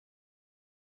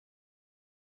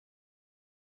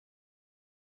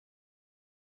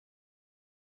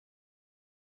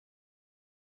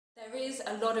There is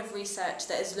a lot of research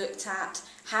that has looked at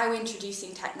how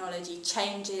introducing technology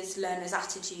changes learners'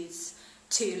 attitudes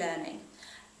to learning.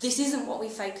 This isn't what we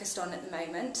focused on at the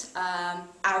moment.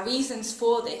 Our reasons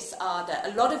for this are that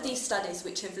a lot of these studies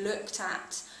which have looked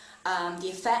at the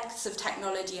effects of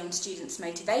technology on students'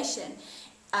 motivation,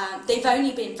 they've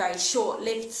only been very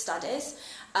short-lived studies,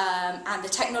 and the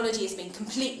technology has been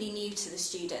completely new to the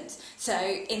students. So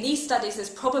in these studies there's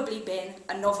probably been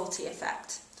a novelty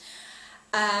effect.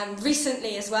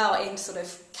 Recently as well, in sort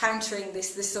of countering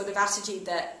this sort of attitude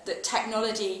that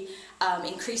technology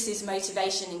increases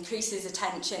motivation, increases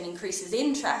attention, increases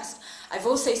interest, I've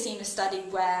also seen a study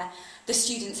where the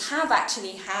students have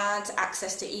actually had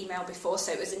access to email before,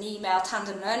 so it was an email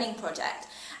tandem learning project,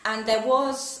 and there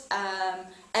was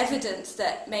evidence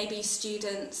that maybe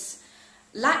students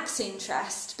lacked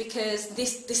interest because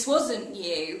this wasn't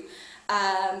new.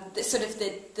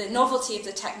 The novelty of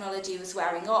the technology was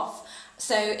wearing off.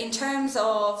 So in terms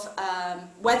of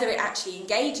whether it actually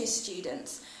engages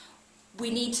students,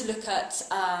 we need to look at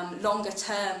longer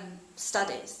term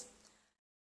studies.